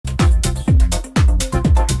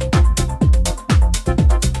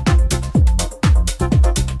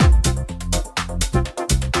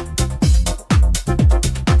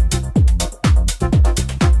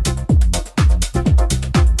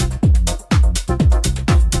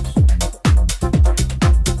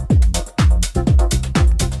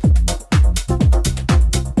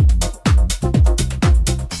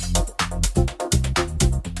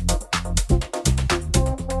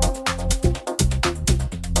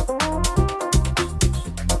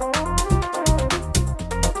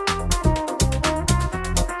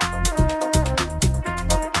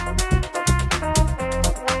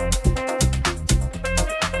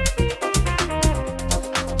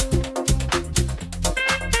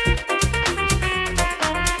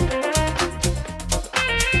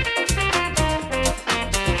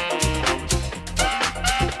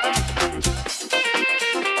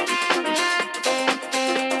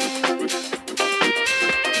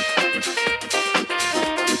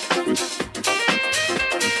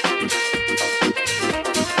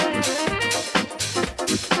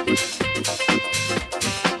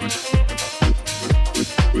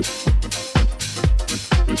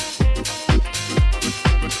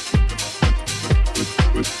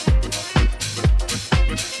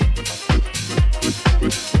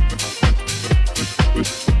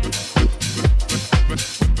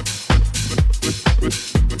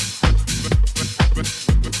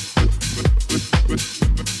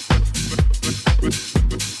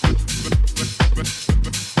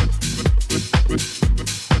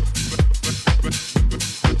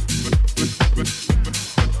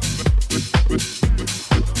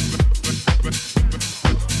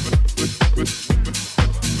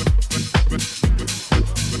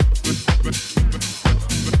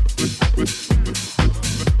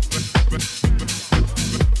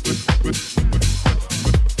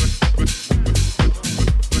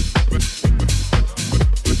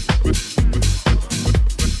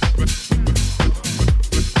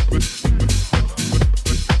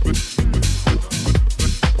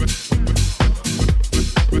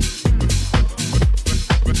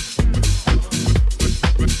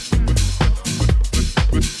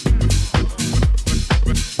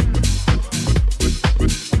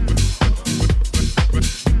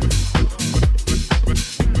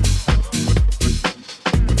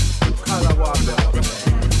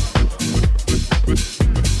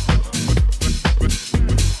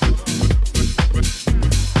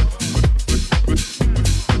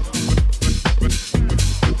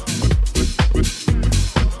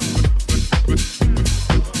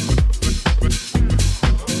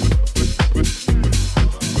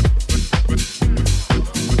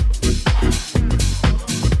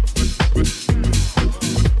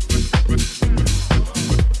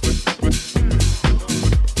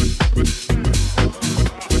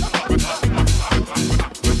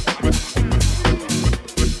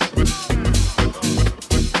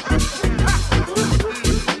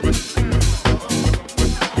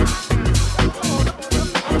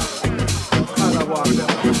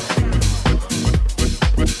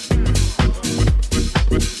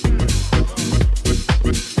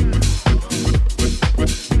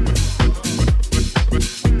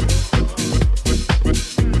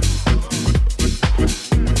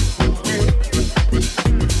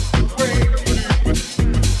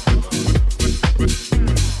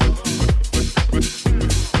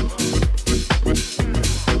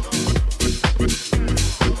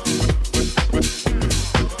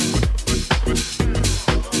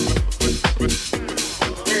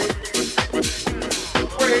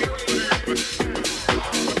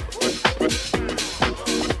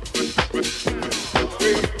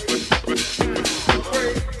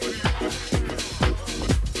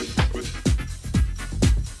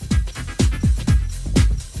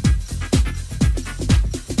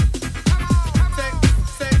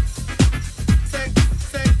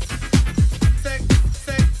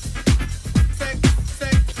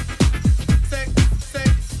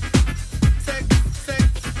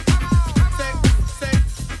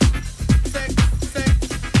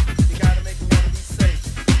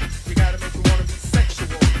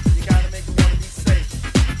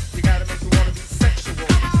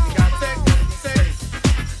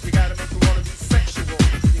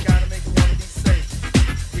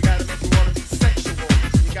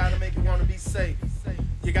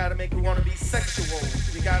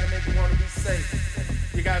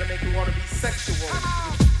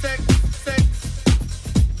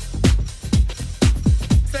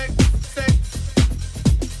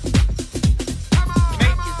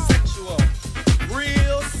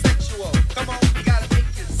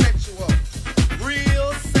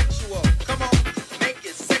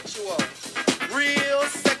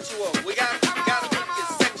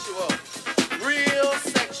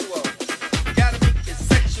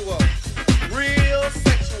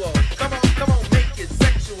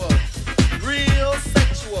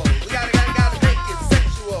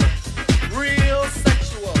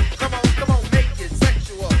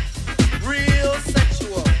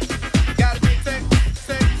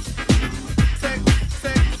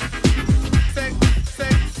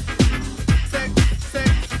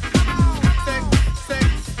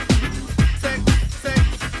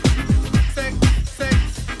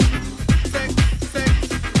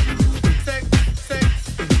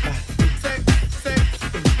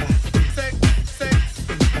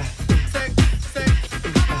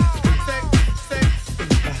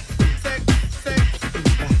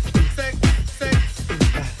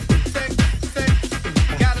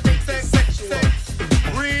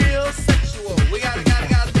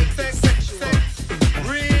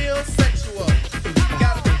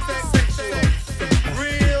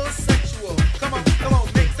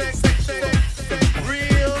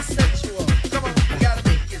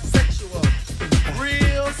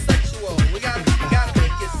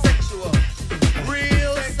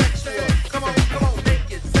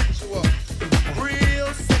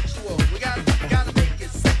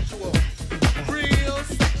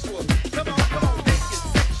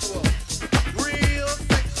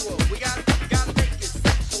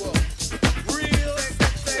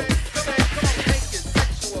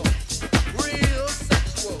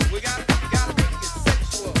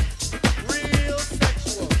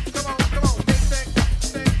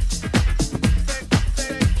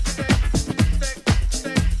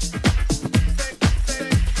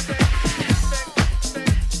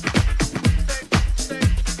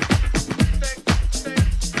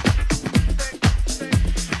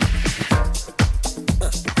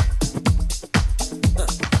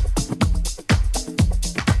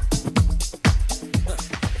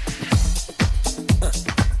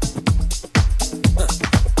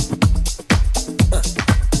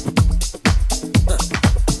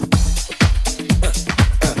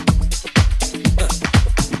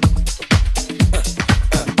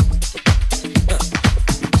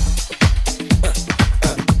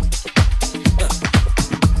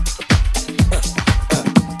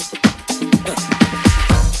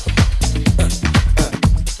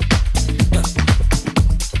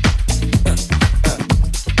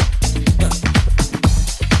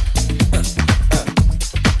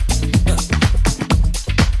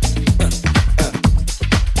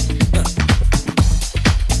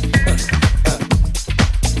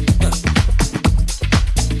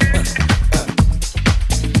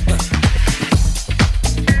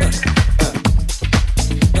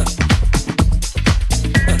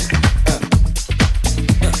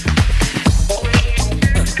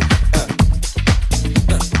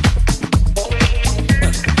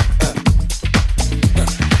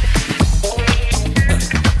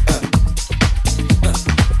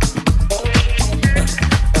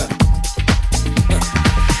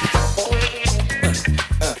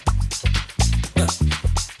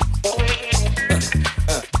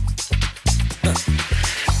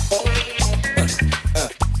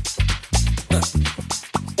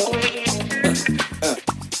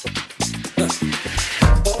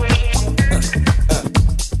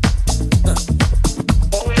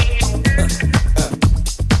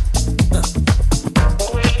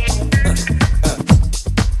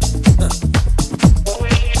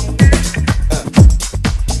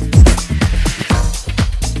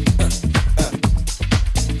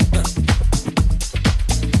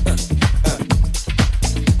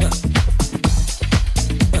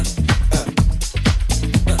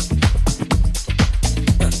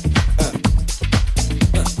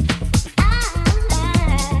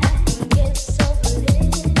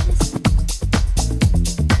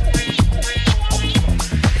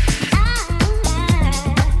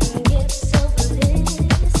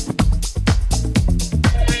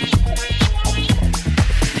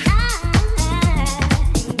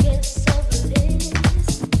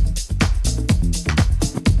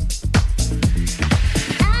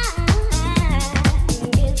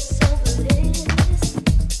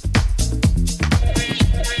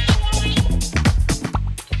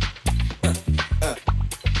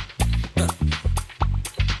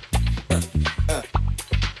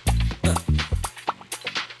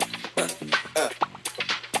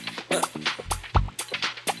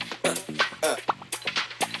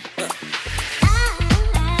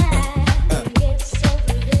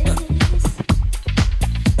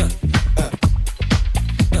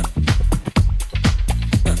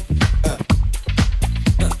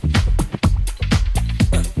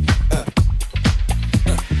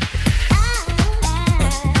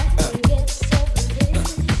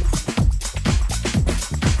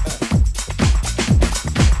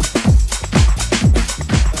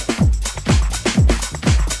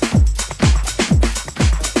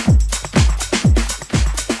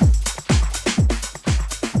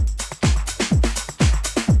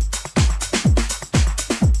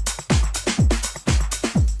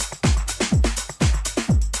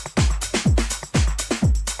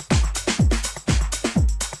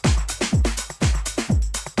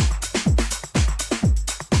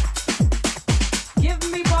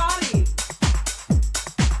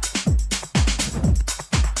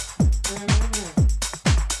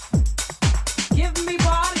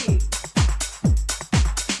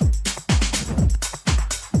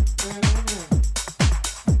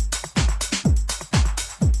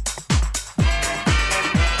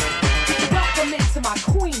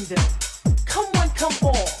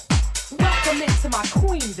my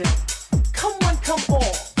queendom. Come one, come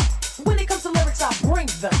all. When it comes to lyrics, I bring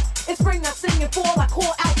them. In spring, I sing and fall. I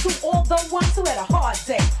call out to all the ones who had a hard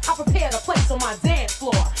day. I prepared a place on my dance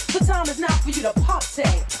floor. The time is now for you to party.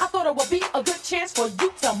 I thought it would be a good chance for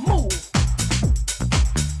you to move.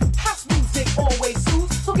 House music always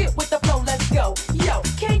soothes, so get with the flow, let's go. Yo,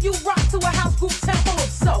 can you rock to a house group tempo?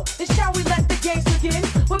 If so, then shall we let the games begin?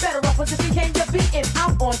 We're better off position, can you be in?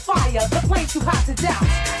 I'm on fire, the flame's too hot to douse.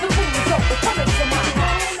 The pool is open, come into my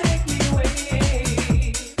house. Don't make me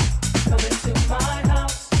wait, come into my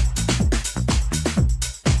house.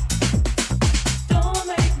 Don't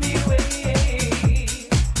make me wait,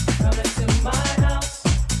 come into my house.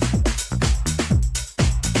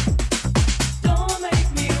 Don't make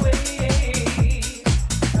me wait,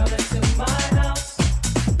 come into my house.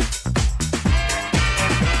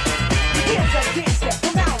 Here's a dance step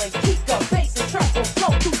from Alan, Kiko, bass and treble,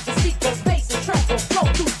 flow through the speakers, bass and treble, flow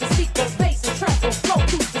through the speakers, bass and treble, flow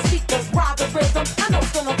through the speakers, ride the rhythm. I know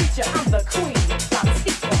it's gonna reach you, I'm the queen, not the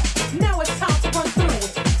speaker. Now it's time to run through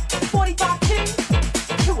it. 45 King,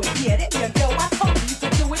 do it, yeah, there you go. I told you you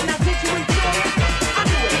could do it, now did you enjoy it? I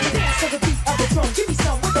do it, dance to the beat of the drum. Give me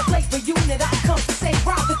some with the flavor unit. I come to say,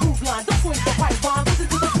 ride the groove line, don't swing the right line, listen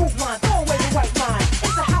to the groove line, throw away the white line.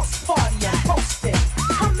 It's a house party and post it.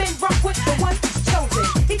 Come and rock with the one who's chosen.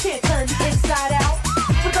 He can't turn the inside out.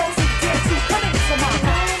 For those who dare to come into my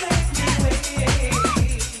house. Don't make me wait,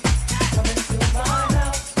 come into my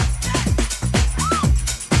house.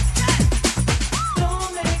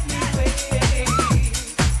 Don't make me wait,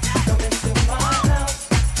 come into my house.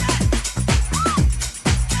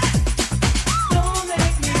 Don't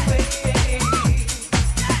make me wait,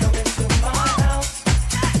 come into my house.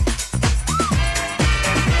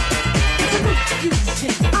 It's a new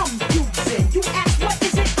fusion I'm using. You ask what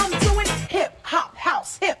is it I'm doing? Hip hop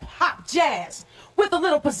house, hip hop jazz, with a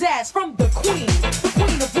little pizzazz from the queen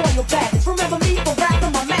of royal badness. Remember me for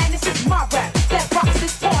rapping my madness. It's my rap that rocks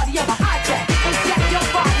this party. I'm a hijack and jack your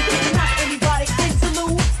body. This is not anybody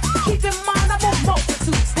interlude. Keep in mind I'm on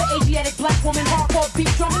multitudes. The Asiatic black woman hardcore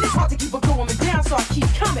beat drumming. It's hard to keep a going down, so I keep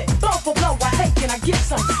coming. Blow for blow, I take and I give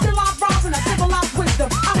some. Still I rise and I civilize wisdom.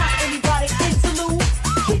 I'm not anybody interlude.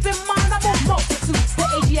 Keep in mind I'm on multitudes. The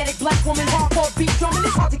Asiatic black woman hardcore beat drumming.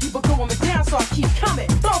 It's hard to keep a going down, so I keep coming.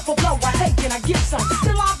 Blow for blow, I take and I give some.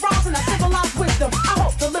 Still I rise and I civilize wisdom. I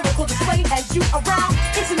hope the lyrical display has you around.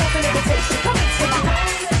 It's an open invitation. Come into my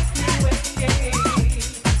house.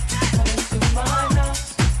 Come into my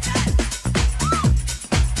house.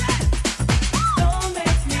 Don't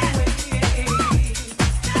make me wait.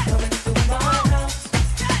 Come into my house.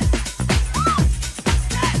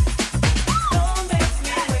 Don't make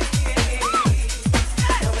me wait.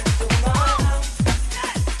 Come into my house.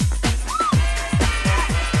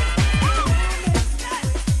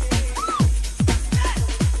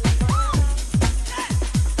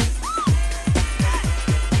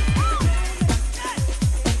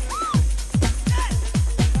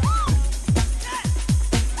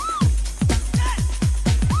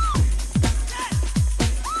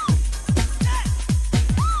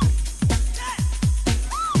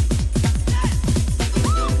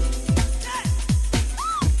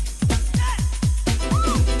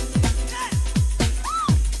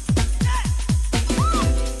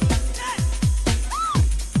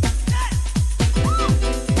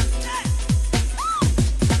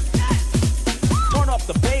 Turn up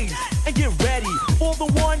the bass and get ready for the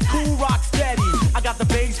one cool rock steady. I got the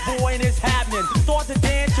bass boy and it's happening. Start to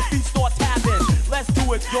dance, your feet start tapping. Let's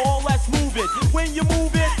do it, y'all, let's move it. When you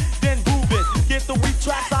move it, then groove it. Get the weak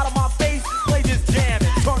tracks out of my face. Play this jam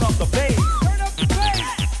and turn up the bass. Turn up the bass.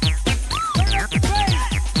 Turn up the bass.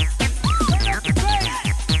 Turn up the bass.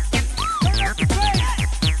 Turn up the bass.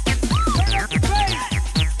 Turn up the bass.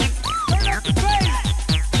 Turn up the bass.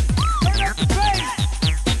 Turn up the bass.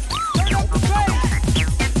 Turn up the bass.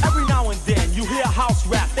 Every now and then you hear house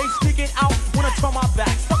rap. They stick it out when I turn my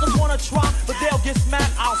back. Suckers wanna try, but they'll get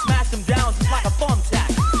smacked. I'll smash them down just like a thumbtack.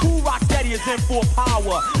 Cool rock steady is in full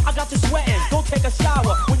power. I got you sweating, go take a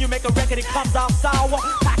shower. When you make a record, it comes out sour.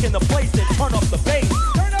 Packing the place and turn up the bass.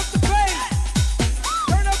 Turn up the bass.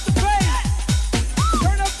 Turn up the bass.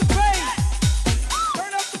 Turn up the bass.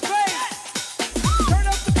 Turn up the bass. Turn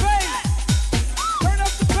up the bass. Turn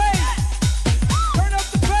up the bass. Turn up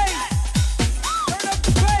the bass. Turn up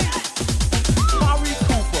the bass. Mari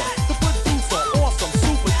Cooper, the producer, awesome,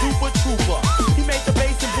 super duper trooper. He made the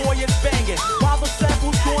bass and boy it's banging. While the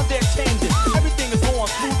samples going, they're changing. Everything is going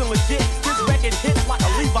smooth and legit. This record hits like a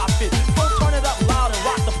Levi fit. So turn it up loud and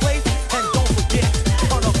rock the place. And don't forget,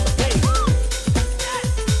 turn up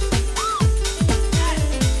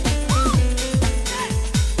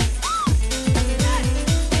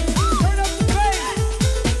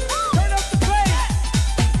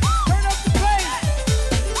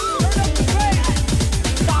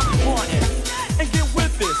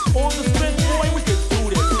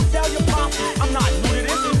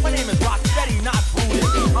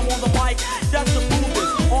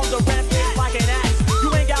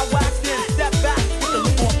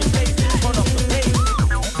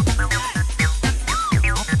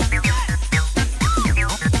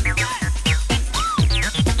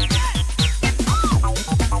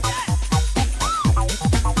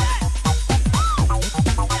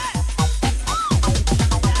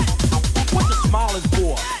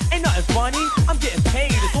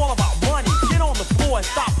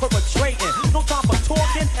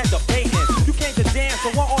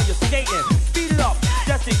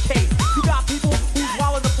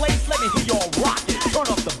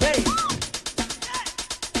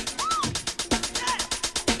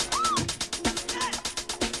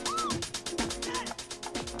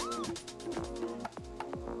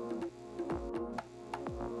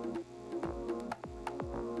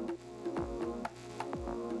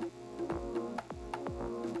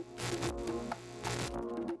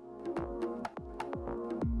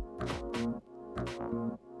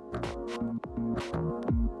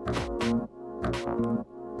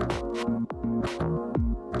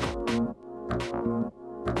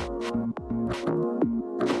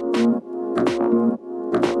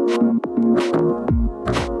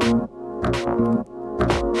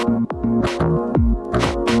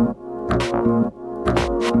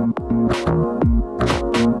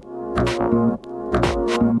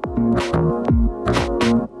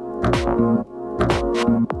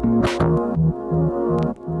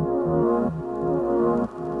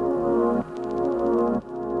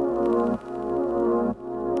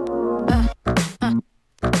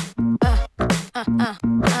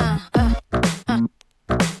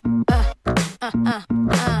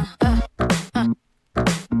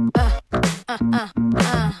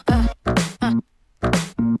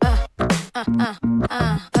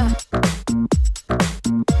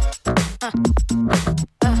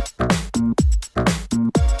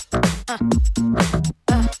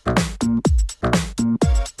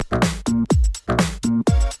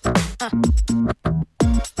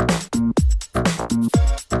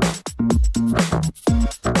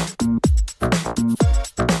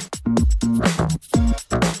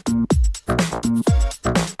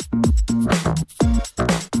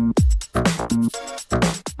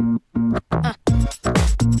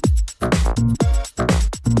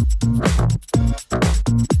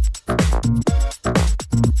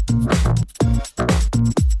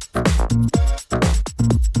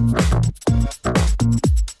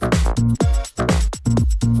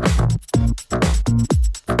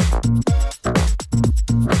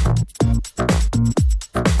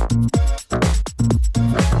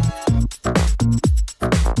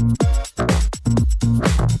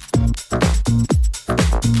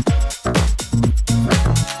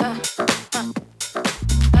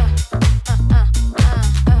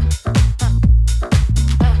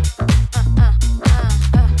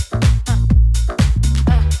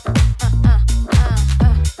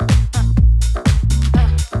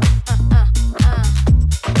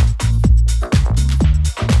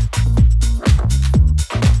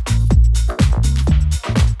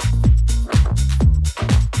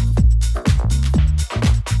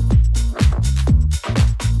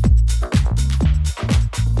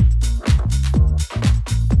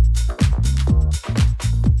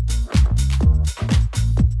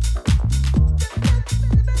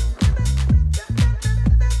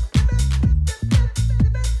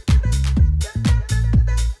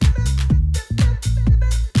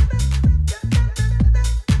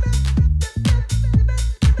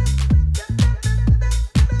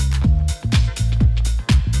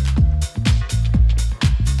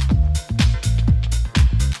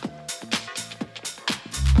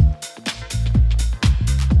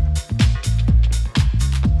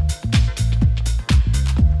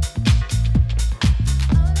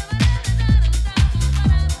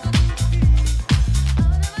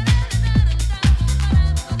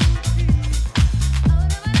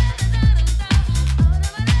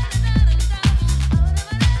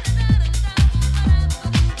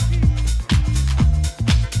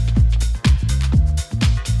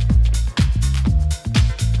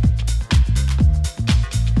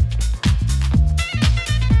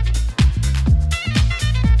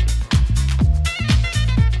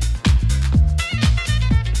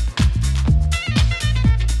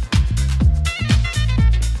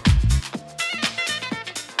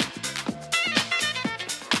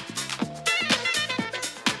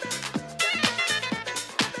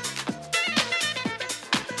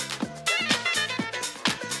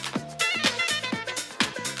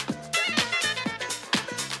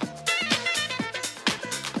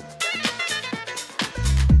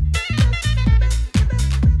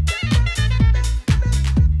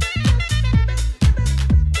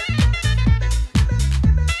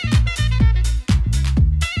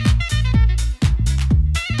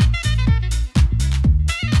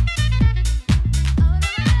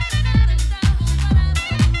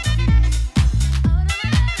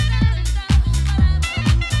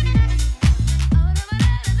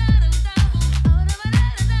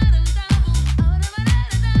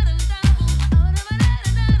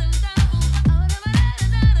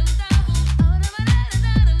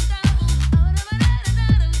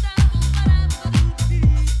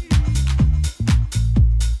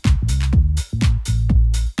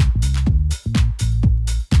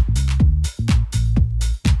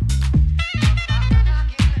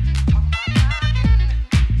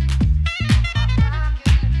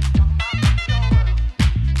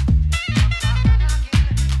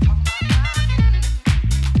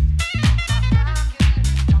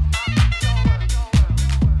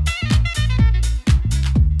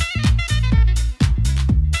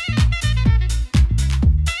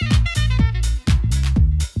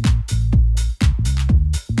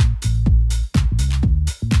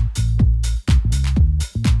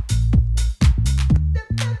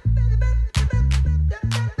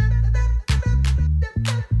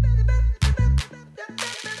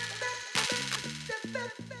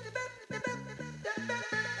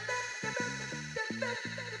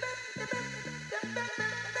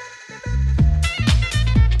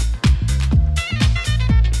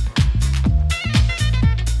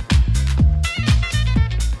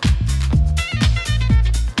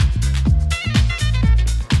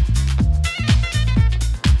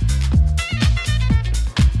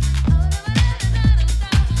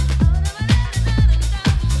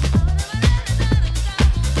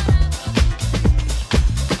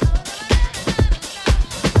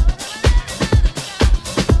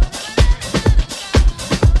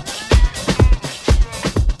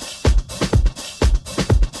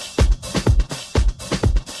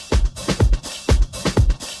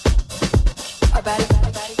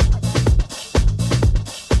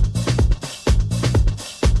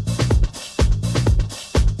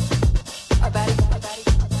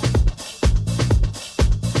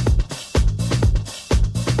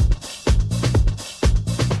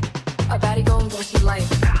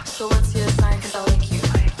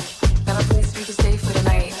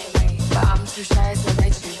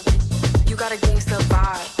got a gangsta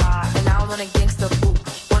vibe, and I want a gangsta boot.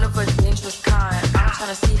 One of a dangerous kind. I'm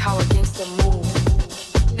tryna see how a gangsta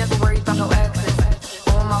move. Never worried about no exes.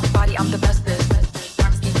 On my body, I'm the bestest.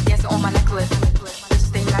 Rocks keep dancing on my necklace.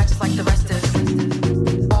 Bitch, they match just like the rest is.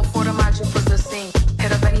 On four of my drip was the scene.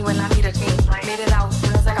 Hit up any when I need a team. Made it out as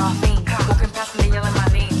soon as I got fiend. Walking past me, they yelling my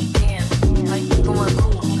name. Damn, like you going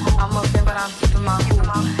cool. I'm a fan, but I'm keeping my cool.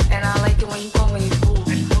 And I like it when you call me fool.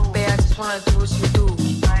 Babe, I just wanna do what you do.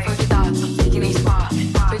 Forget thoughts, I'm taking a spot.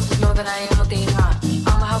 Bitches know that I ain't what they not.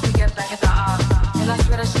 I'ma help you get back at the eye. And I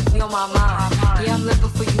swear that shit be on my mind. Yeah, I'm living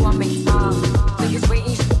for you, I make time. Niggas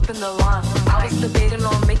waiting, slipping the line. I was debating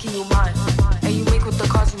on making you mine. And you make with the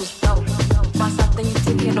cause you was dope. My stop, then you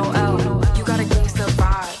taking no L. You got a gangster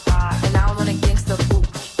vibe, and I want a gangster boot.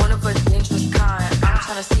 One of a dangerous kind. I'm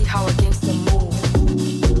tryna see how a gangster move.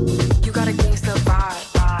 You got a gangster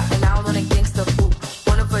vibe, and I want a gangster boot.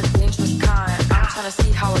 One of a dangerous kind. I'm tryna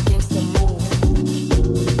see how a gangster move.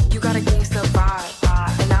 You got a gangster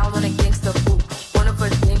vibe, and I want a gangster boot. One of a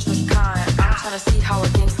dangerous kind. I'm tryna see how a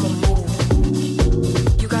gangster move.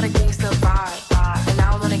 You got a gangster vibe, and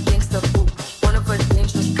I want a gangster boot. One of a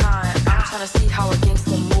dangerous kind. I'm tryna see how a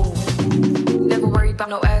gangster move. Never worried about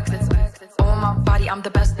no exits. On my body, I'm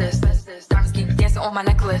the bestest. Diamonds keep dancing on my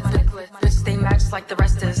necklace. Bitch, they match just like the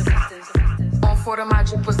rest is. On four of my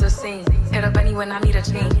drip was the scene. Hit up any when I need a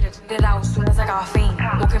chain. Did out as soon as I got fiend.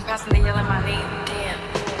 Walking past and they yelling my name. Damn,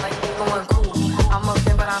 like you going cool. I'm a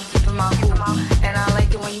fan, but I'm keeping my cool. And I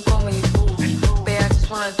like it when you call me fool. Babe, I just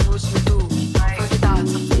wanna do what you do. Forget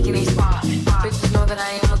thoughts, I'm taking a spot. Bitches know that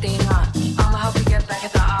I ain't what they not. I'ma help you get back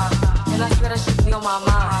at the eye. And I swear that shit be on my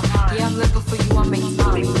mind. Yeah, I'm living for you, I make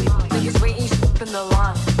time. Niggas waiting, slipping the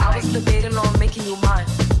line. I was debating on making you mine.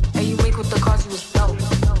 And you make with the cause you was dope.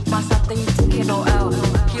 My stop, then you taking no L.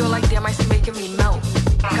 He all like damn, I see making me melt.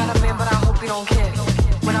 Got a man, but I hope you don't care.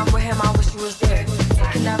 When I'm with him, I wish you was there.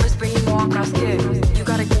 Taking that risk, but you know I'm not scared. You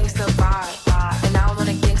got a gangster vibe, and I want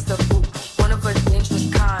a gangster boot. One of a dangerous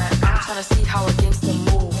kind. I'm tryna see how a gangster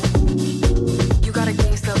move. You got a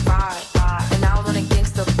gangster vibe, and I want a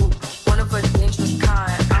gangster boot. One of a dangerous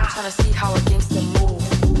kind. I'm tryna see how a gangster move.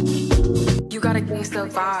 You got a gangster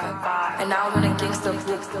vibe, and I want a gangster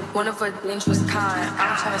boot. One of a dangerous kind.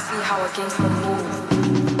 I'm tryna see how a gangster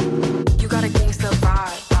move. You got a gangster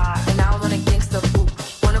vibe, and I want a gangster boot.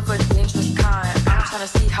 One of a dangerous kind. I'm tryna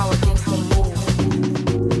see how a gangster move.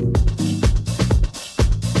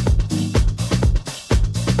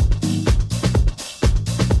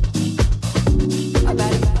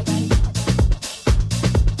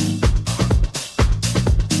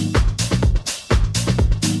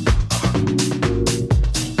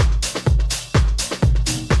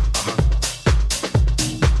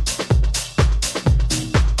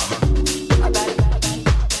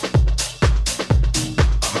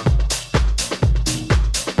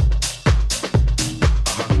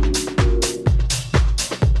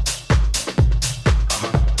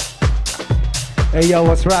 Hey yo,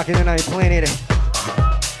 what's rocking tonight, Planet?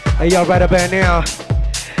 Hey yo, right about now,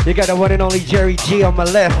 you got the one and only Jerry G on my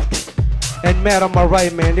left, and Matt on my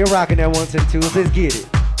right, man. They're rocking that ones and twos. Let's get it.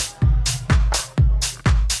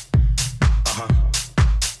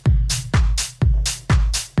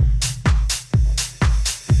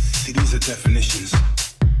 See, these are definitions,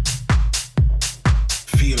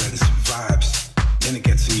 feelings, vibes. Then it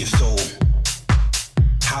gets in your soul.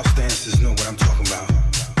 House dancers know what I'm talking about.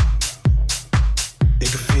 They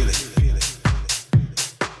can feel it.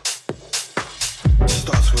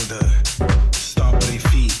 Starts with the stomp of their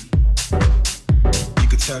feet. You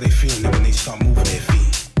can tell they feeling it when they start moving their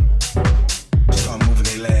feet. Start moving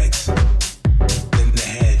their legs, then their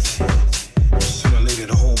heads. Sooner or later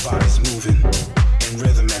the whole body's moving in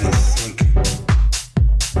rhythm and in sync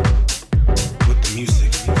with the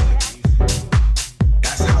music.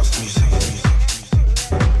 That's house music.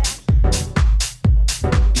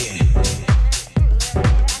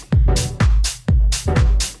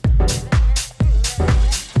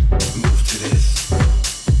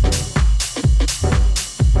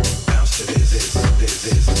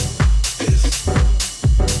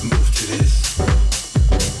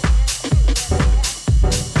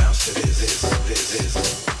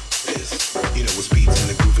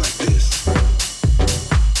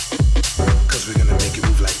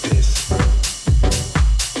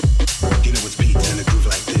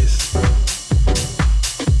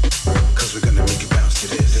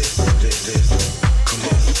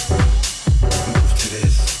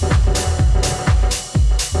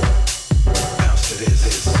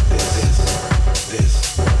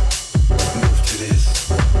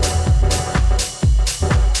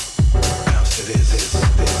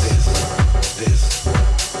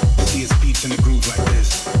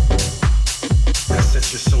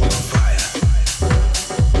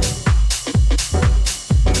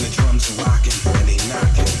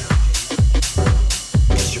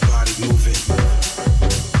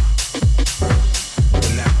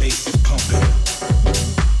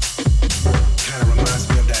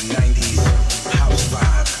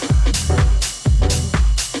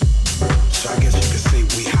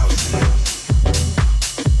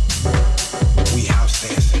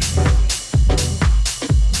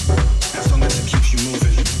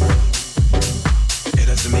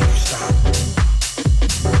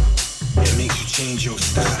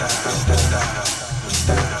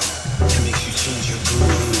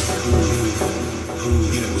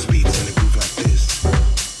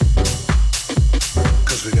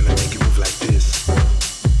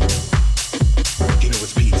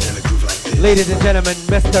 Ladies and gentlemen,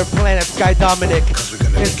 Mr. Planet Sky Dominic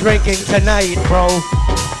is drinking tonight, bro.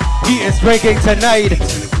 He is drinking tonight.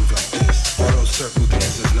 All those circle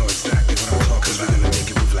dancers know exactly what I'm talking about. We're gonna make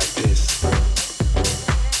it move like this.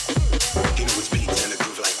 You know it's beats in a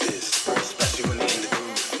groove like this, especially when they're in the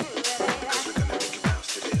groove. Cause we're gonna make it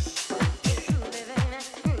bounce to this.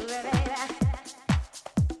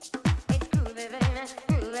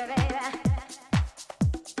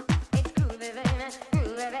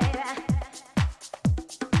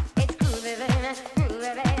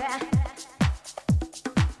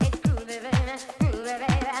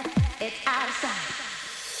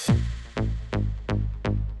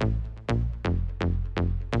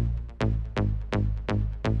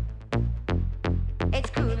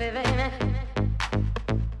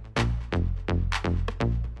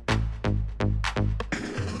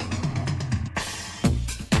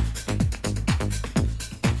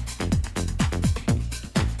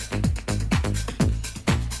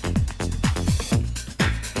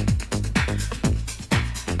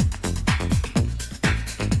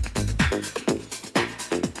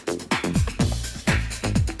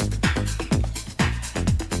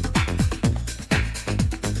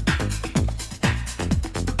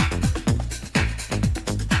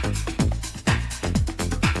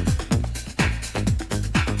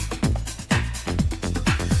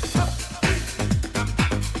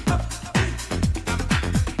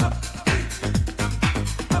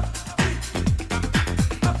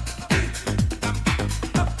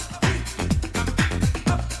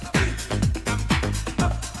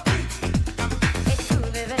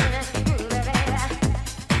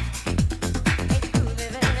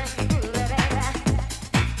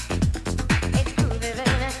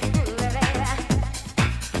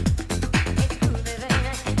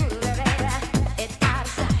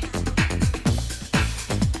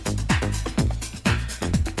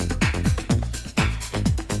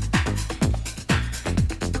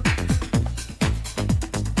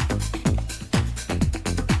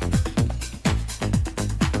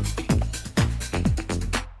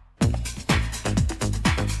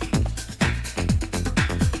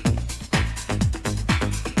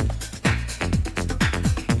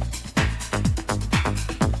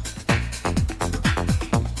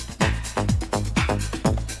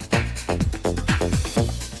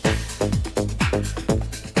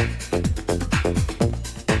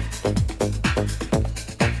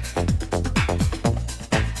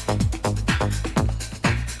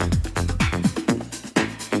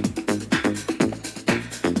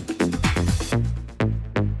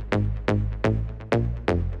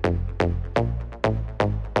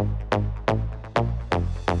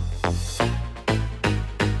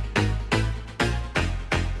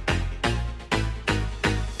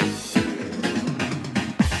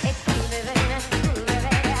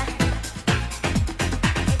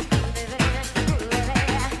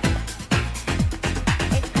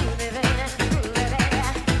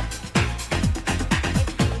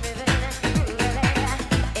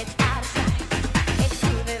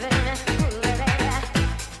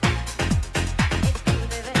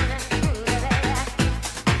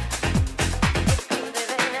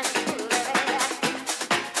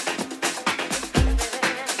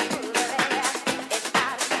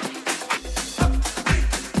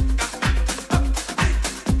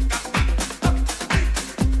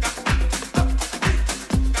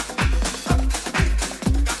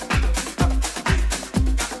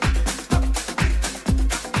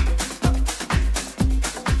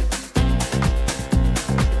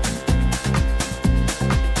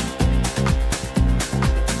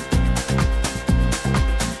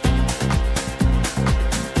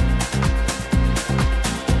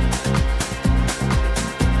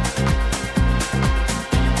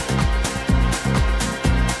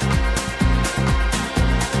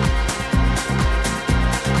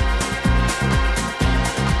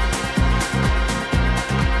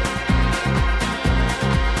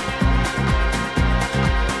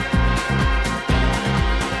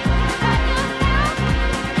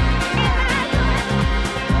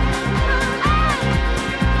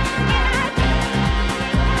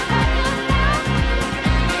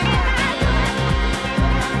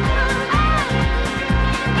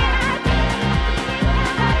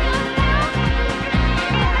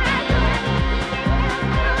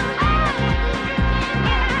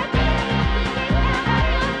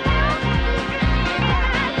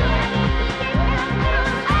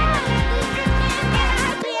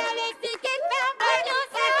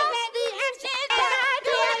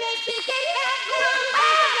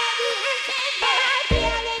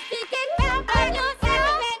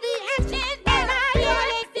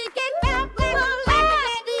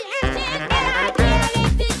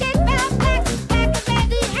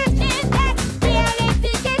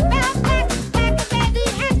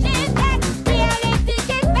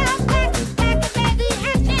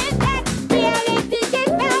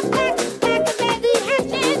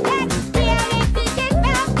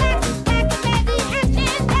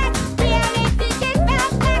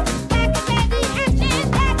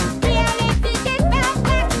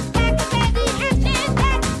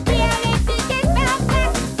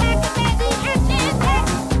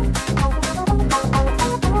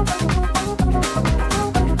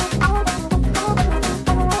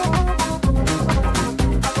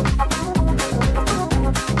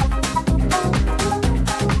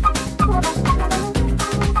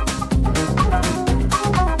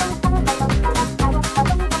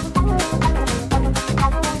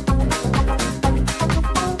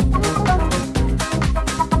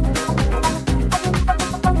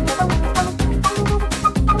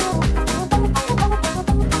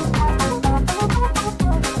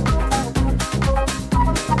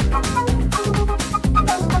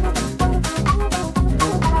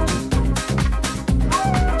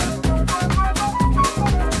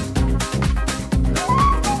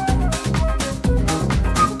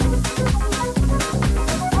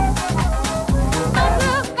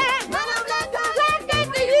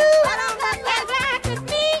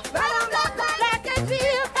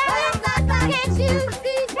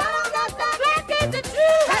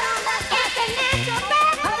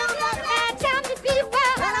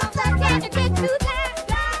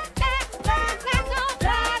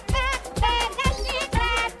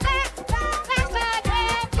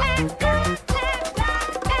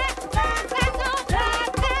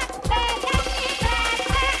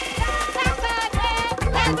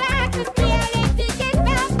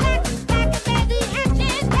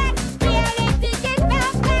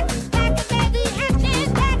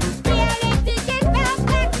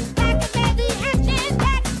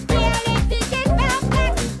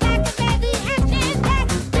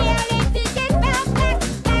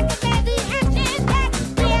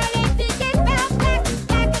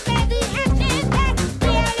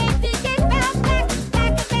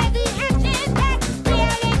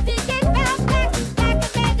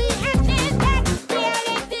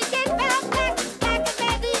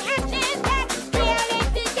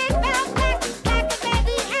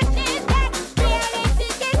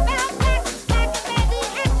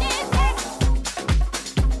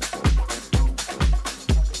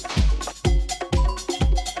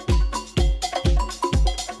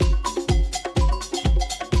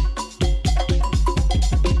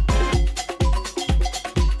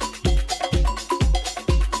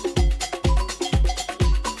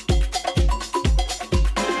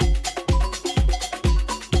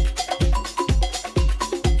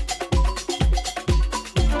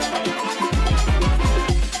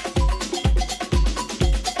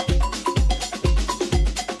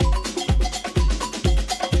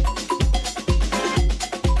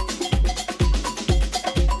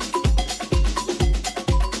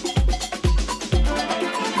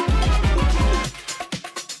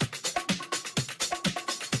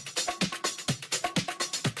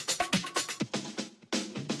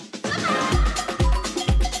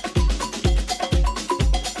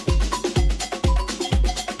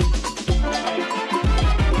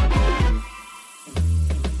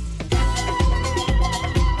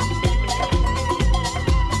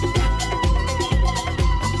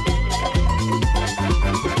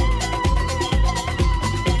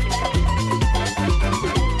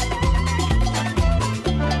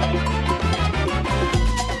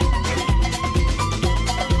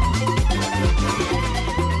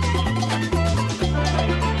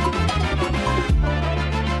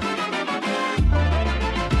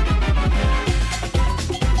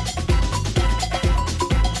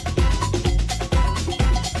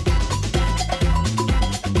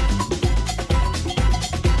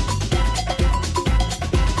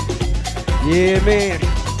 Yeah, man.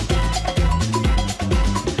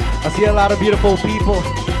 I see a lot of beautiful people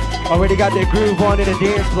already got their groove on in the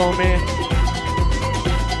dance floor, man.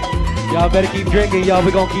 Y'all better keep drinking, y'all.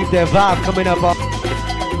 We're gonna keep that vibe coming up.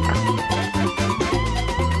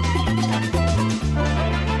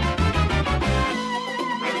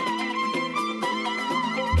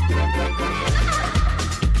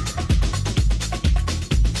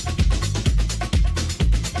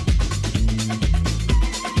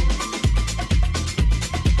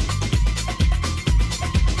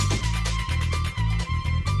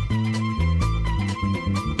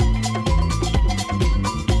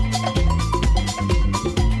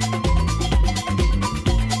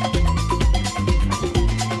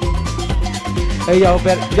 Hey,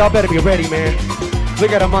 y'all better be ready, man. We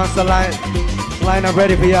got a monster line up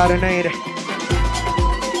ready for y'all tonight.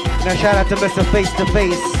 Now shout out to Mr. Face to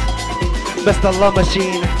Face, Mr. Love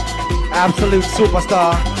Machine, absolute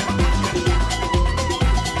superstar.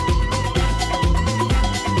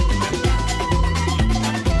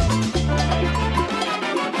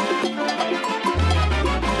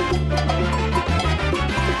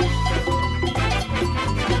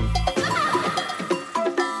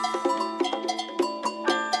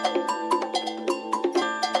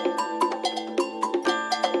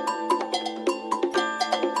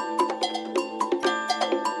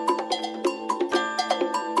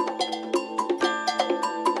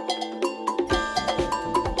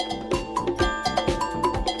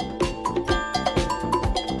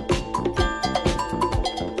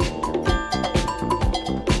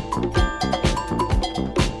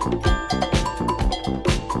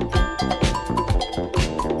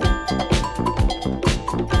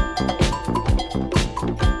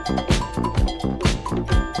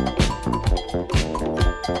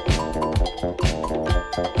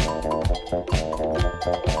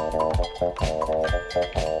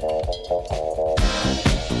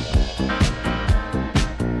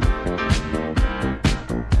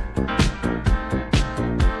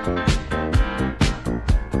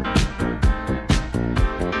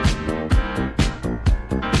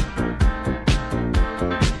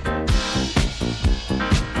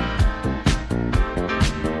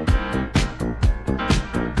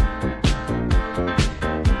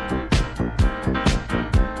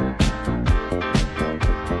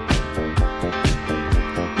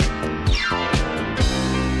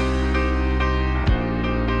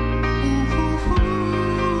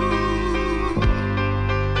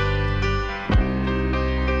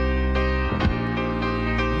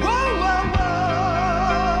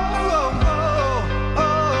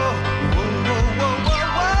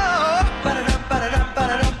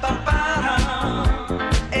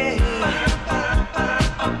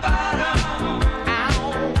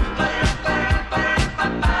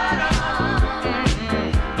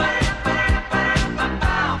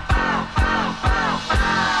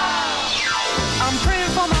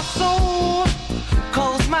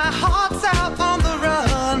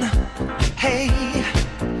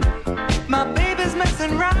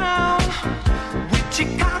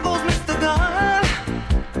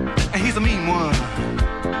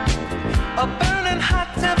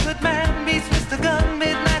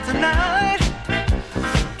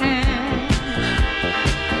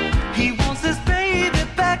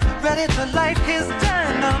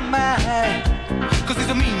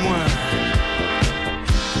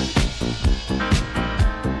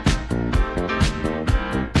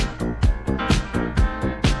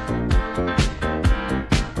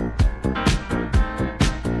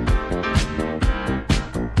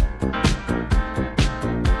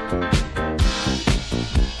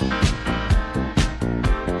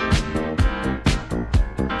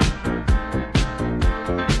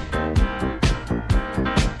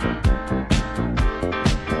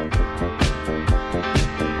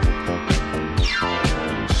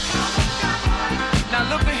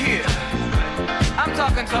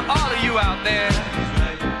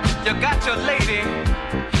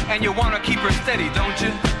 And you wanna keep her steady, don't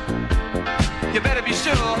you? You better be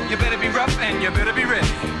sure, you better be rough, and you better be ready.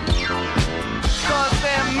 Cause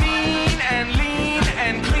they're mean and lean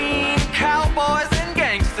and clean, cowboys and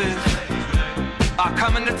gangsters are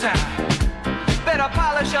coming to town. Better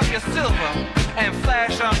polish up your silver and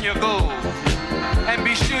flash on your gold. And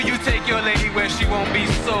be sure you take your lady where she won't be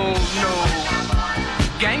sold, no.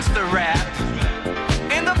 Gangster rap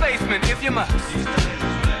in the basement if you must.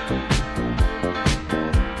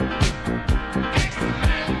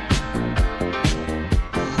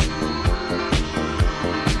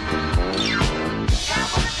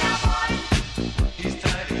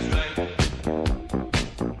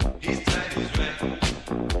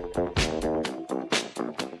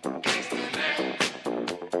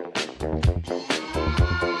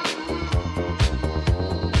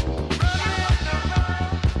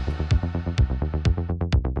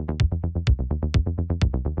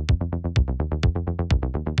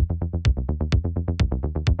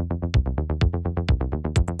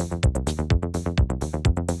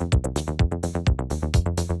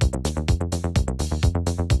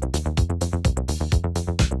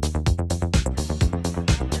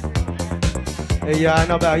 Yeah, I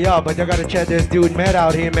know about y'all, but y'all gotta check this dude Matt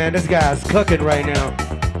out here, man. This guy's cooking right now.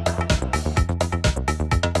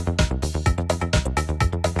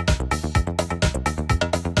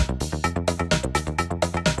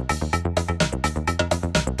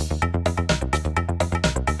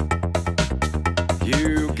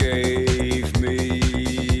 You gave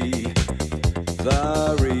me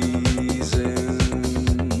the reason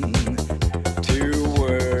to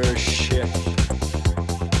worship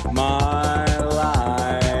my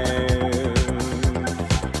life.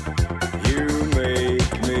 You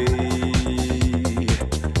make me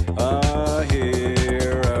a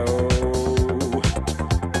hero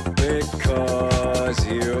because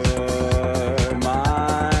you're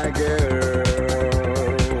my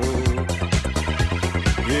girl.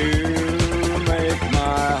 You make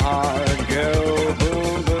my heart go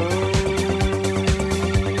boom boom.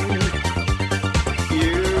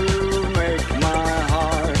 You make my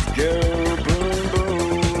heart go boom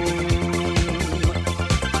boom.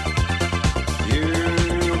 You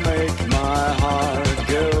make my heart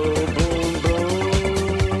go boom boom.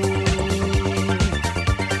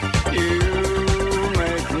 You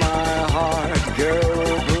make my heart go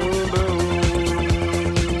boom boom.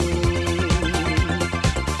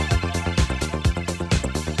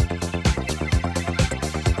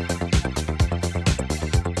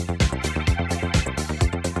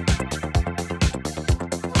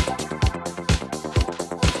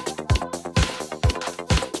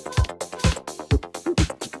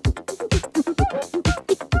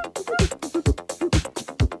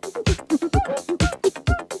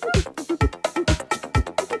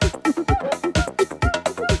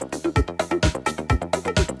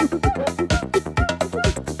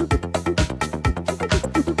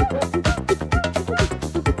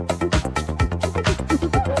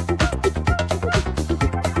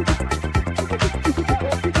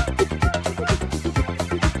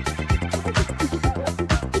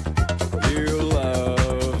 You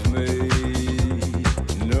love me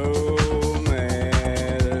no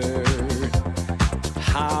matter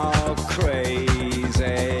how crazy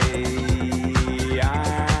I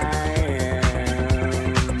am.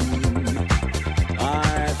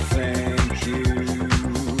 I thank you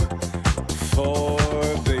for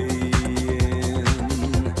being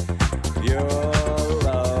your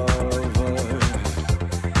lover,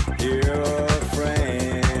 your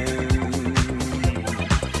friend.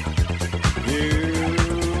 You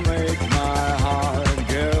make my heart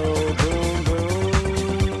go boom boom.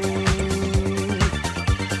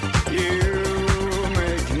 You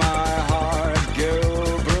make my heart go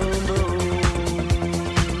boom boom.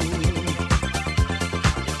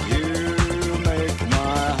 You make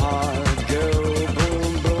my heart go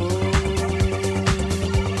boom boom.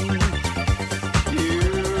 You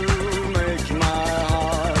make my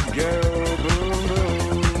heart go boom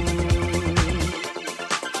boom.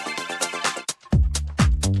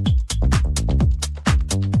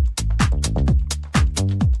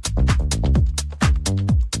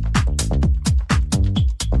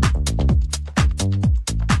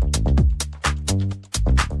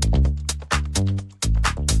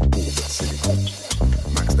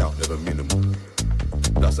 Maxed out, never minimal.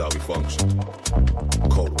 That's how we function.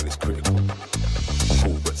 Cold when it's critical.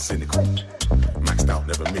 Cool but cynical. Maxed out,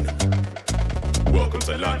 never minimal. Welcome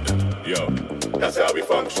to London, yo. That's how we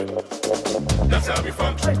function. That's how we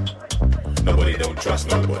function. Nobody don't trust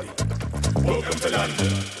nobody. Welcome to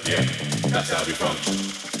London, yeah. That's how we function.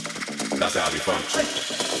 That's how we function.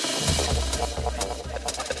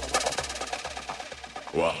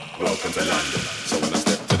 Welcome to London. So when I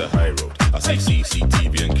step to the high road, I see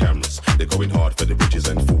CCTV and cameras. They're going hard for the riches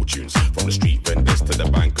and fortunes. From the street vendors to the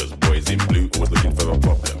bankers, boys in blue always looking for a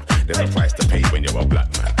problem. There's a price to pay when you're a black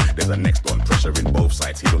man. There's a next one, pressure in both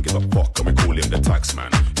sides. He don't give a fuck, and we call him the tax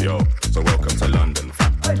man. Yo, so welcome to London,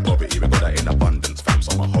 fam. Poverty, we got that in abundance, fam.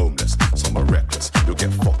 Some are homeless, some are reckless. You'll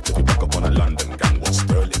get fucked if you back up on a London gang. What's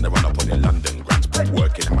Sterling, they run up on your London grants. Put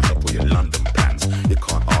work in and mash up all your London plans. You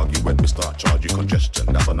can't argue when we start charge you congestion.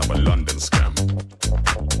 That's another London scam.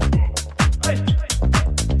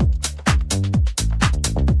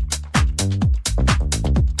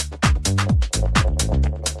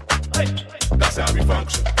 That's how we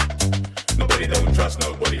function. Nobody don't trust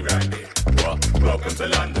nobody right here. Welcome to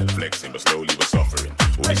London, flexing but still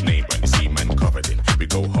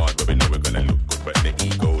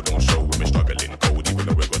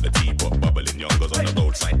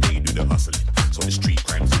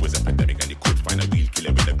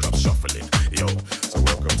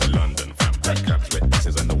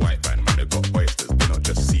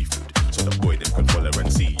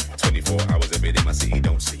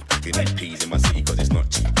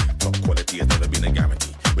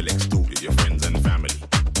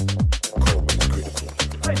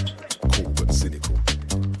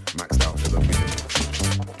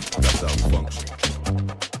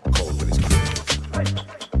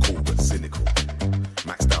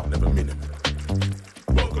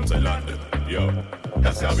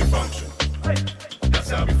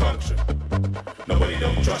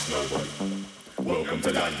don't trust nobody. Welcome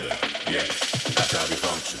to London. Yes, that's how we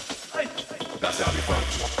function. That's how we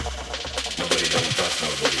function. Nobody don't trust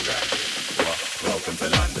nobody right here. What? Welcome to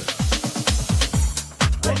London.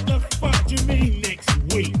 What the fuck do you mean next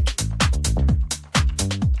week?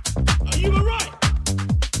 Are you alright?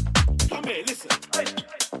 Come here, listen.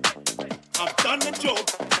 I've done the job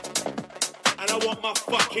and I want my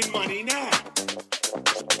fucking money now.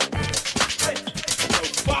 So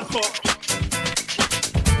fuck off.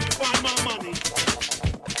 Find my money.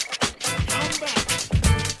 Come back.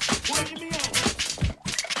 Bring me on.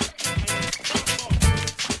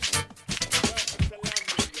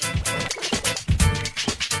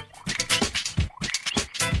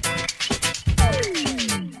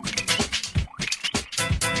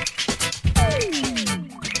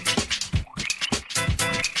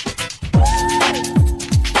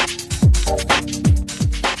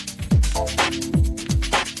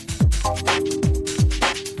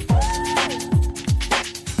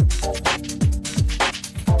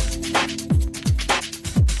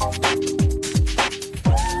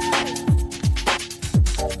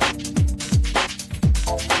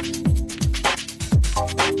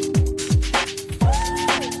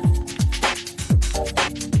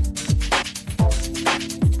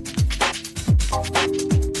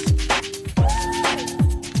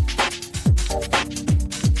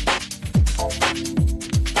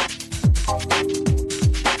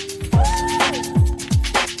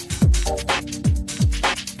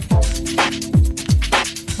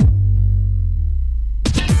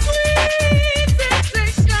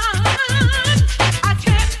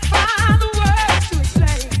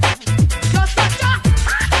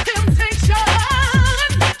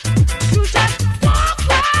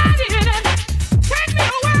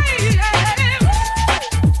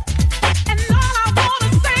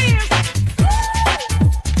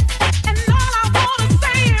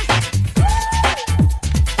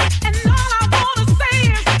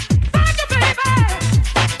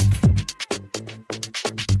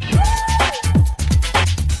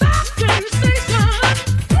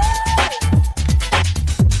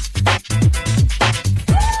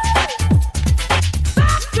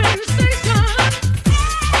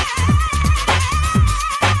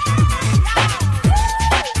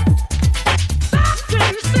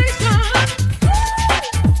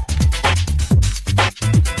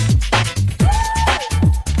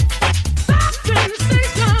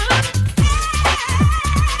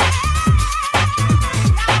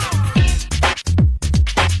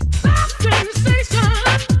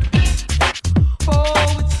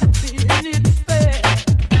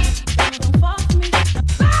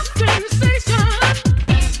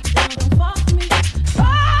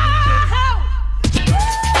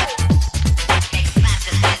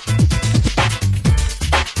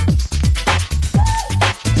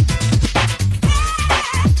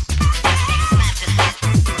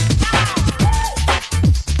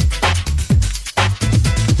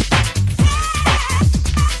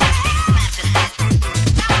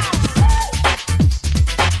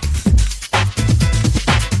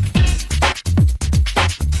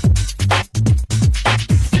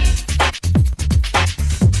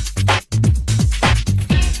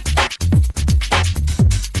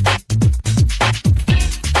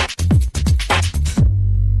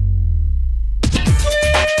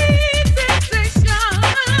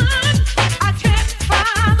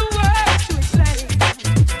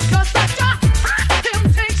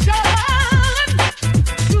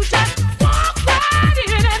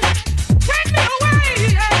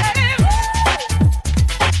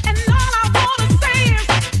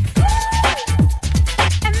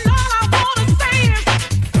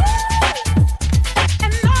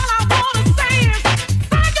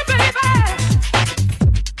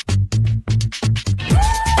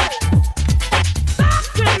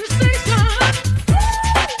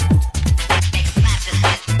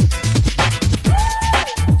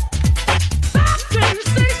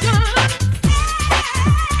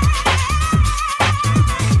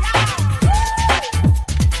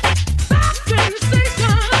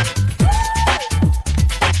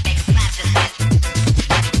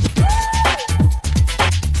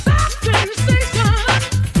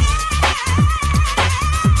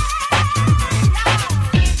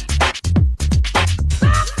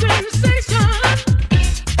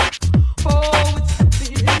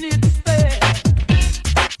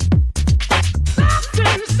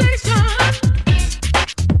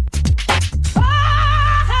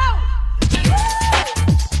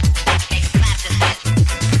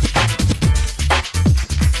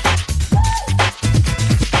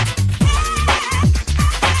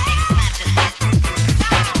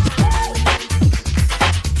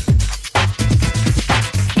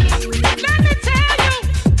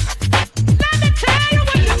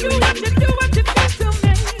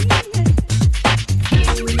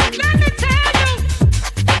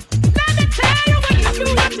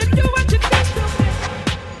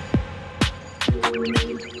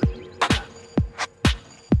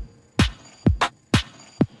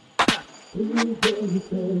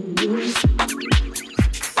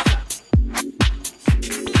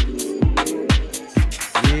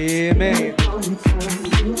 Yeah, man.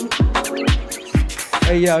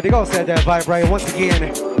 Hey, yo, they gonna set that vibe right. Once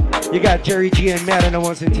again, you got Jerry G and Matt on the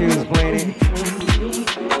ones and twos playing it.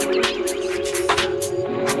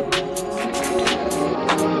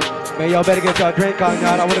 Man, y'all better get y'all drink on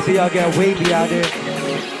now. I want to see y'all get wavy out there.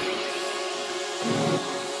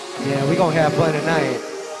 Yeah, we gonna have fun tonight.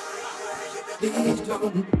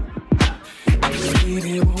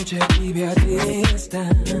 Baby, won't you keep your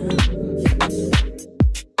distance?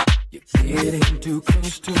 You're getting too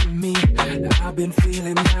close to me. I've been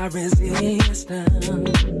feeling my resistance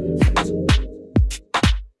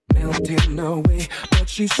melting away, but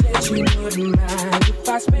she said she wouldn't mind if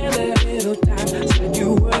I spent a little time. Said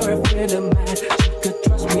you were a friend of mine. She could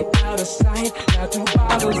trust me out of sight. Now 2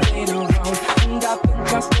 bottles later on, and I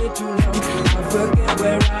think I stayed too long. I forget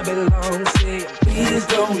where I belong. Say, please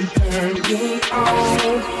don't turn me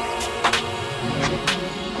on.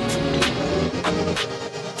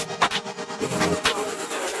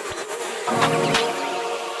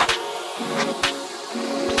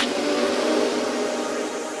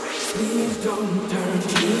 Please don't turn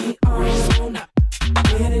me on.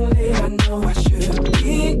 Getting late, I know I should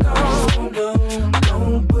be gone. No,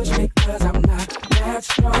 don't push me 'cause I'm not that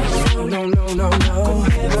strong. No, no, no, no.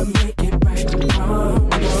 Could never make it right wrong.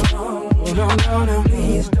 No, no, no,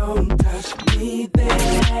 please don't touch me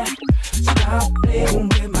there. Stop playing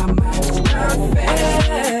with my mind, it's not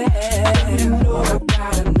fair. You know I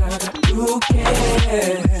got another who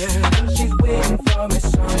cares. She's waiting for me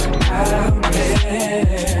somewhere out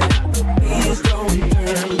there. Please don't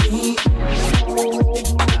turn me on.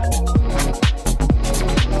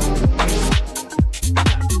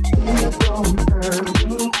 Please don't turn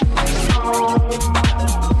me on.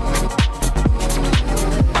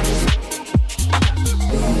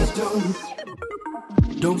 Please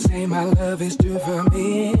don't say my love is too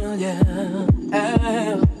familiar.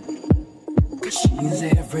 Cause she's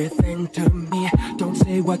everything to me. Don't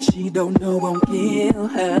say what she don't know won't kill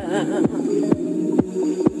her.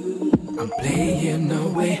 I'm playing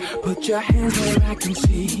away. Put your hands where I can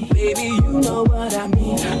see. Baby, you know what I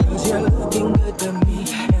mean. Cause you're looking good to me.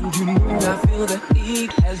 And you know I feel the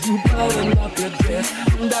heat as you button up your dress.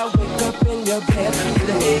 And I wake up in your bed with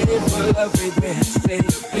a head full of regret. Say,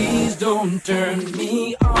 please don't turn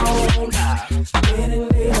me on. It's getting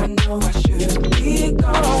late, I know I should be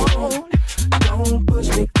gone. Don't push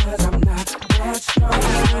me 'cause I'm not that strong.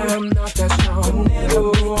 I'm not that strong. Could never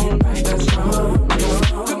make it right, that's wrong.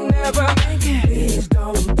 Could never make it. Please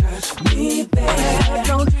don't touch me there.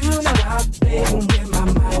 Don't you stop playing with my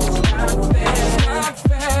mind. It's not fair. It's not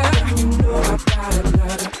fair. You know I got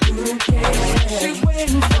another who cares. She's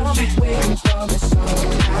waiting for me somewhere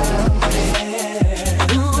out there.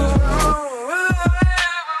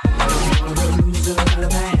 Wanna lose the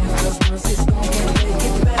love I have 'cause once it's gone, can't take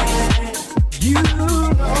it back. You know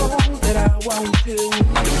that I want to.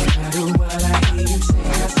 No matter what I hear you say,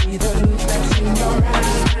 I see the look that's in your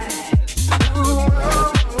eyes.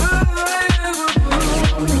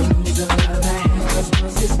 Wanna lose the love I have 'cause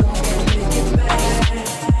once it's gone, can't take it back.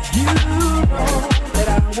 You know that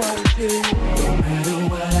I want to. No matter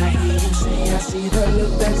what I hear you say, I see the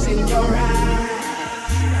look that's in your eyes.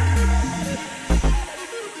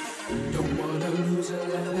 Don't wanna lose the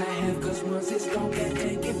love I have 'cause once it's gone, can't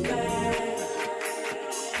take it back.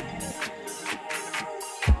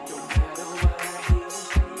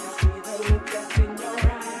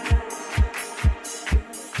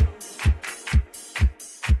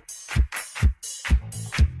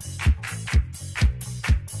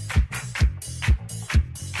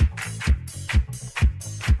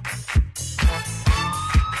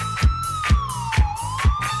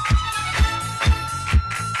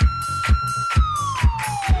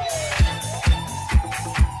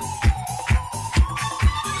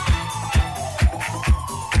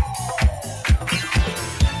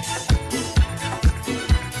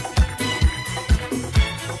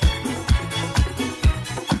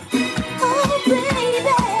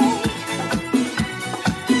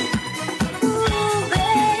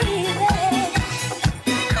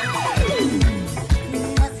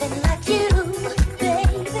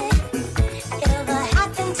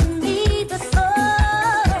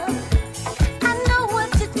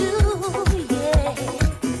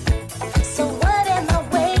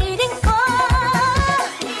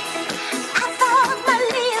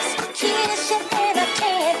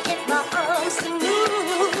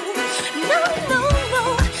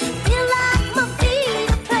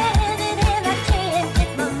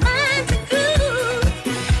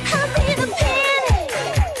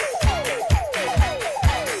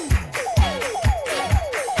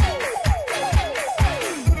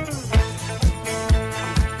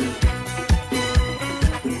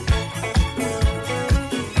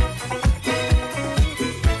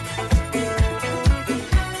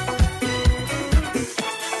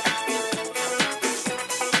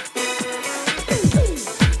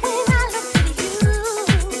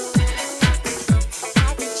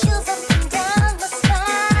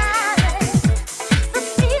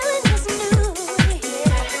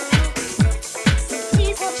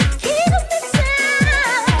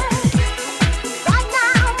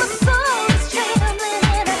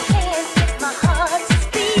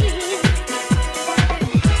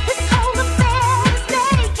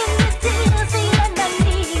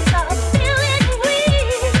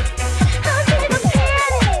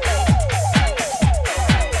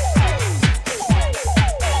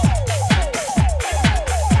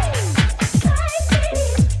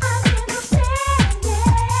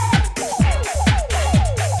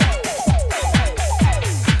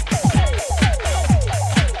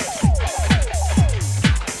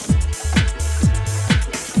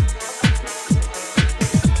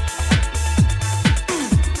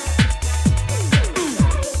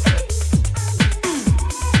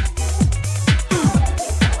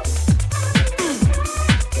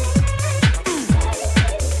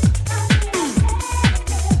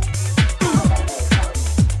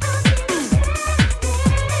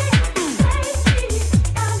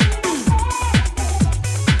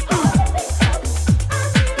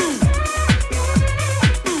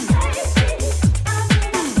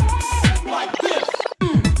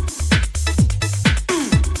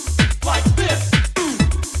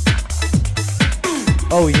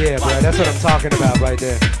 what I'm talking about right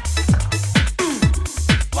there.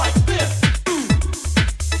 Like this.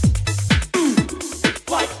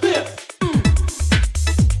 Like this. Like this.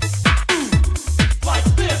 Like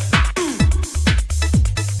this.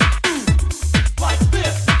 Like this. Like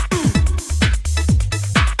this. Like this.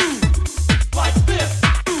 Like this.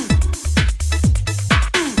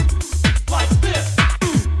 Like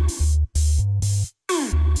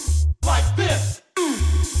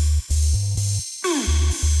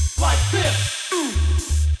this.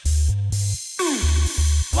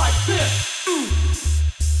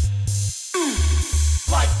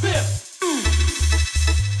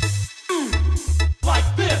 Like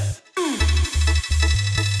this. Like this. Like this.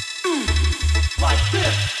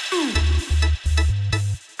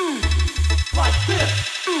 Like this.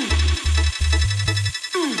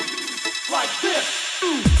 Like this.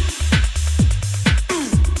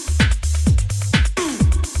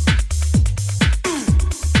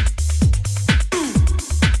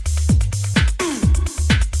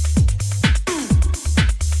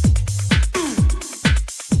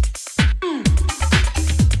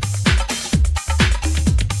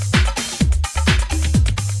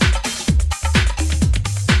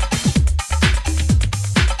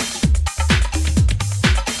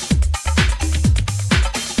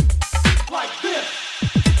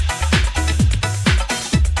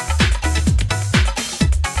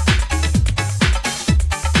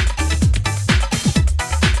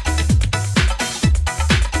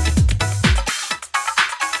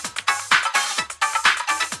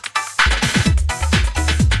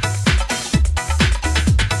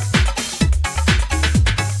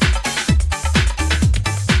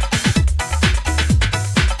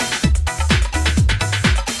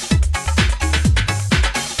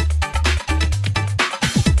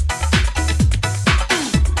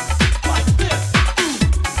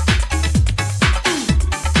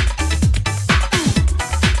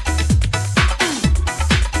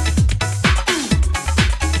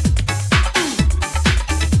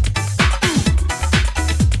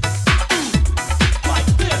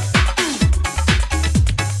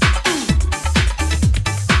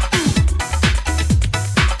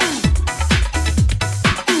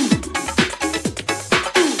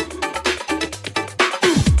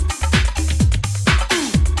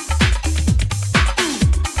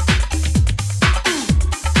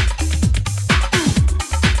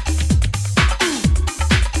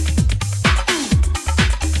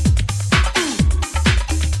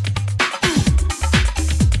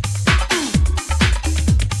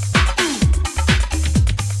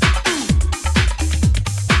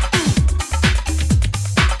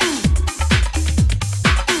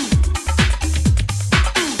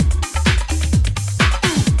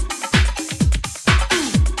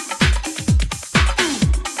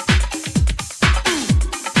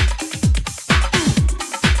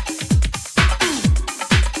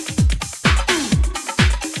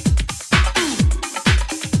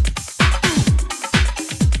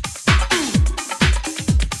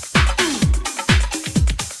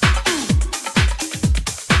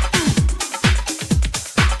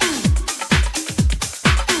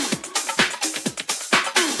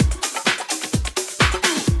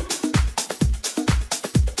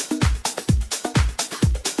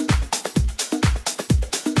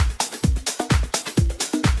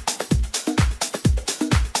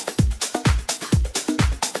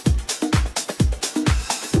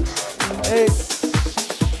 Hey.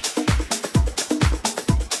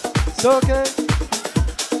 It's okay.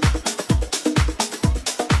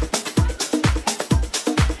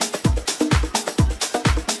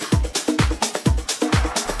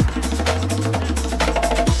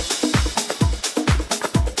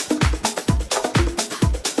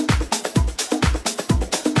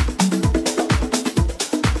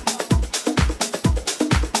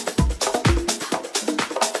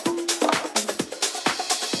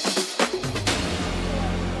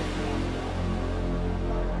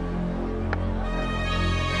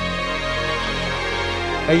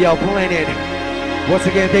 Hey, yo, Planet. Once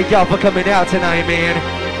again, thank y'all for coming out tonight, man.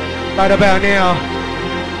 Right about now,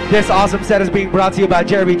 this awesome set is being brought to you by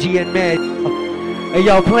Jerry G and Med. Hey,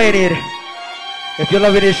 yo, Planet. If you're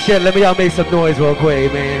loving this shit, let me all make some noise real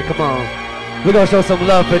quick, man. Come on. We're gonna show some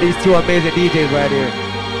love for these two amazing DJs right here.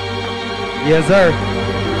 Yes, sir.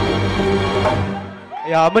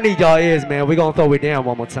 Hey, y'all, I'm gonna need y'all ears, man. We're gonna throw it down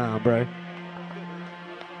one more time, bro.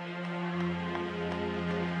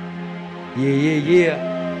 Yeah.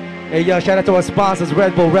 Hey, yo, shout out to our sponsors,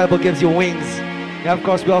 Red Bull. Red Bull gives you wings. Yeah, of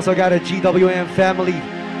course, we also got a GWM family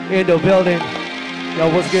in the building. Yo,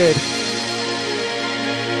 what's good?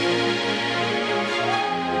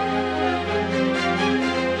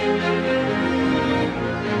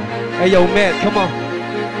 Hey yo, Matt, come on.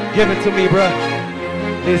 Give it to me, bruh.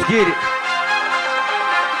 Let's get it.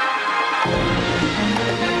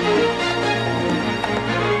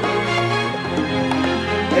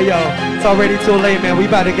 Hey yo, it's already too late, man. We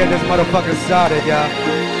about to get this motherfucker started, y'all.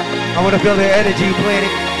 I wanna feel the energy, Planet.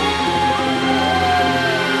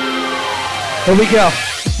 Here we go.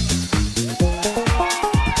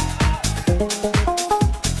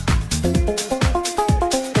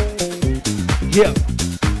 Yeah.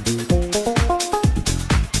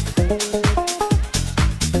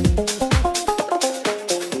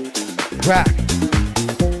 Rock.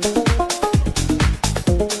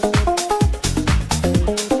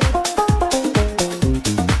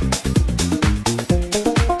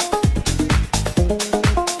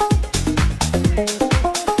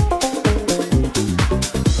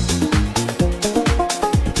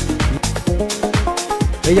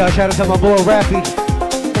 Hey y'all, shout out to my boy Rappy.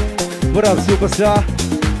 What up, superstar?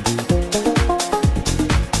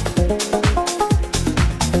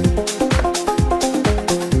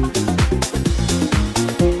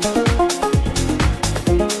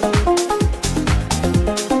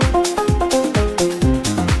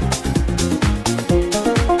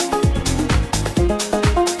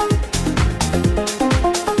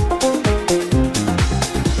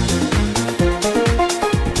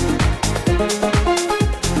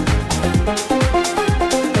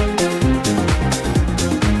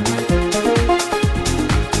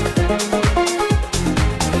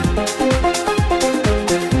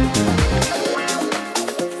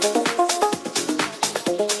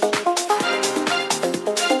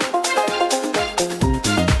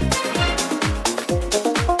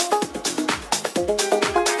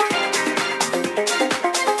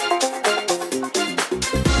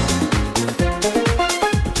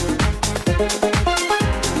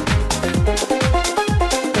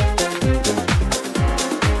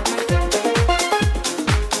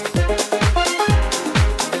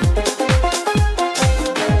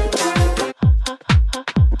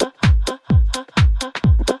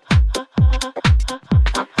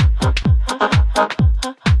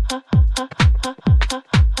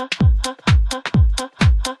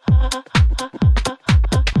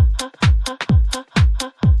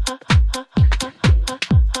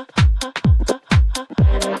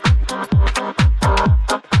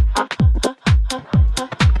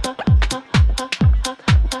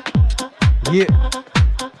 Yeah.